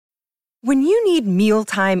When you need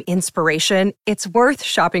mealtime inspiration, it's worth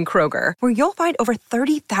shopping Kroger, where you'll find over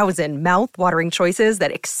 30,000 mouth-watering choices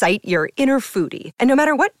that excite your inner foodie. And no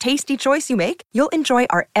matter what tasty choice you make, you'll enjoy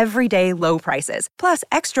our everyday low prices, plus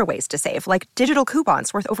extra ways to save, like digital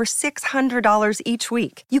coupons worth over $600 each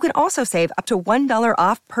week. You can also save up to $1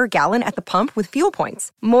 off per gallon at the pump with fuel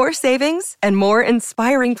points. More savings and more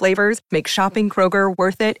inspiring flavors make shopping Kroger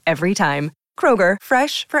worth it every time. Kroger,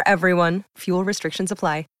 fresh for everyone. Fuel restrictions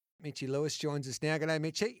apply. Mitch Lewis joins us now. G'day,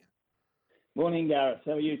 Mitchy. Morning, Gareth.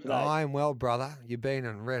 How are you today? I'm well, brother. You've been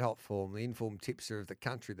on red hot form, the informed tipster of the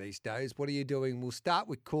country these days. What are you doing? We'll start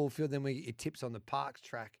with Caulfield, then we get your tips on the Parks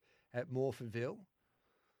track at Morphettville.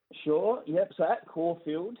 Sure. Yep. So at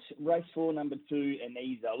Caulfield, race 4, number 2,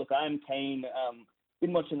 Anisa. Look, I am keen.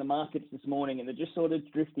 Been watching the markets this morning, and they're just sort of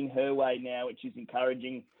drifting her way now, which is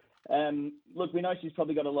encouraging. Look, we know she's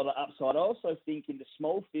probably got a lot of upside. I also think in the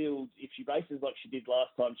small fields, if she races like she did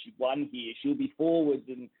last time she won here, she'll be forwards,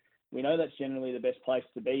 and we know that's generally the best place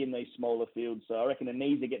to be in these smaller fields. So I reckon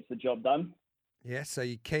Anisa gets the job done. Yeah, so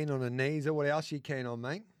you're keen on Anisa. What else are you keen on,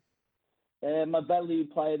 mate? My value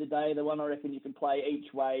play of the day, the one I reckon you can play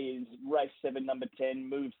each way, is race 7, number 10,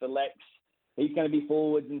 Moves for Lex. He's going to be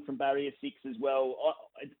forwards and from barrier 6 as well.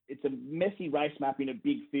 It's a messy race map in a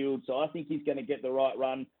big field, so I think he's going to get the right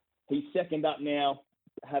run. He's second up now,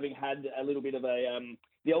 having had a little bit of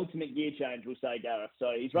the ultimate gear change, we'll say, Gareth.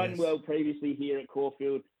 So he's running well previously here at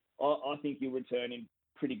Caulfield. I think he'll return in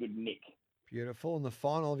pretty good nick. Beautiful. And the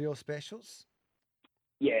final of your specials?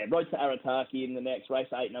 Yeah, Road to Arataki in the next race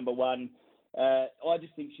 8, number 1. I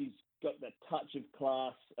just think she's got that touch of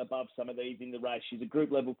class above some of these in the race. She's a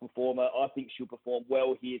group level performer. I think she'll perform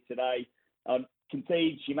well here today.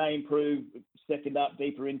 Concede she may improve second up,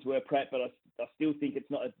 deeper into her prep, but I still think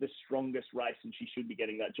it's not the strongest race, and she should be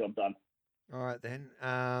getting that job done. All right, then.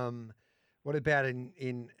 What about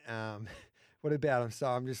what about, I'm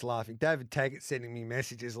sorry, I'm just laughing. David Taggart sending me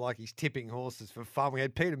messages like he's tipping horses for fun. We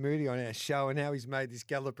had Peter Moody on our show, and now he's made this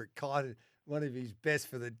Gallipoot Kite one of his best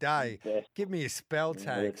for the day. Give me a spell,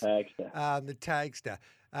 Tags. The Tagster.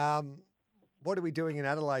 What are we doing in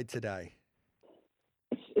Adelaide today?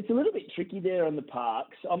 It's a little bit tricky there on the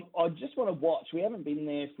parks. I just want to watch. We haven't been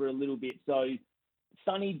there for a little bit, so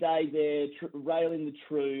sunny day there, railing the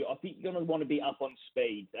true. I think you're going to want to be up on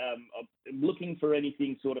speed. I'm looking for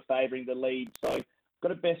anything sort of favouring the lead. So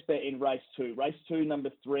got a best bet in race 2. Race 2, number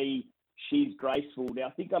 3, She's Graceful. Now,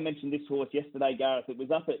 I think I mentioned this horse yesterday, Gareth. It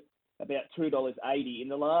was up at about $2.80. In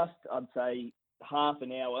the last, I'd say, half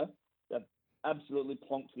an hour, they've absolutely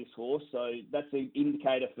plonked this horse. So that's an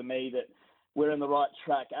indicator for me that we're on the right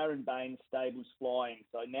track. Aaron Baines' stable's flying.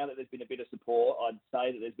 So now that there's been a bit of support, I'd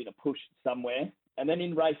say that there's been a push somewhere. And then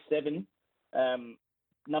in race 7,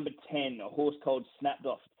 number 10, a horse called Snapped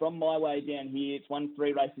Off. From my way down here, it's won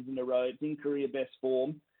 3 races in a row. It's in career best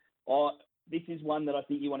form. This is one that I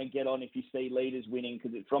think you want to get on if you see leaders winning,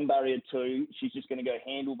 because it's from barrier 2. She's just going to go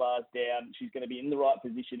handlebars down. She's going to be in the right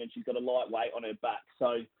position, and she's got a light weight on her back.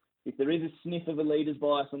 So if there is a sniff of a leader's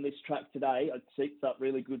bias on this track today, it sets up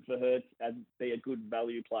really good for her and be a good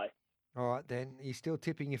value play. All right, then. Are you still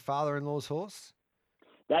tipping your father-in-law's horse?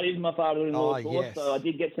 That is my father-in-law's horse. Yes. So I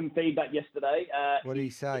did get some feedback yesterday. What did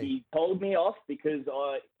he say? He told me off because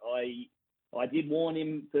I did warn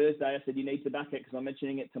him Thursday. I said, you need to back it because I'm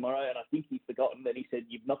mentioning it tomorrow. And I think he's forgotten that he said,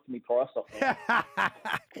 you've knocked me price off now.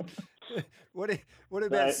 What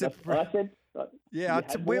about I said,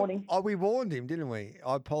 we warned him, didn't we?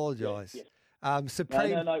 I apologise. Yes.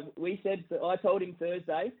 Supreme. No. We said, I told him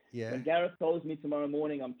Thursday. Yeah. When Gareth calls me tomorrow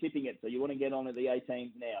morning, I'm tipping it. So you want to get on at the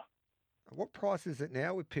 18s now. What price is it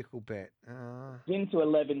now with Picklebet? Into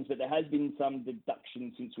 11s, but there has been some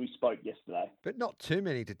deduction since we spoke yesterday. But not too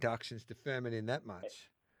many deductions to firm it in that much.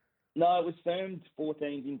 No, it was firmed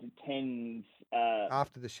 14s into 10s.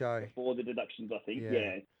 After the show. Before the deductions, I think.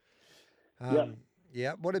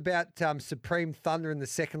 Yeah. What about Supreme Thunder in the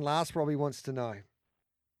second last? Robbie wants to know.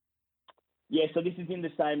 Yeah, so this is in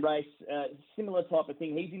the same race. Similar type of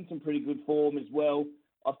thing. He's in some pretty good form as well.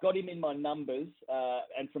 I've got him in my numbers,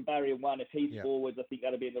 and from barrier 1, if he's forwards, I think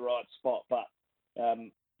that'll be in the right spot. But,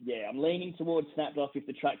 I'm leaning towards Snapped Off if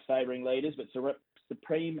the track's favouring leaders, but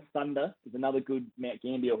Supreme Thunder is another good Mount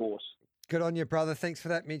Gambier horse. Good on you, brother. Thanks for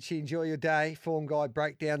that, Mitchie. Enjoy your day.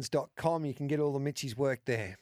 Formguidebreakdowns.com. You can get all the Mitchie's work there.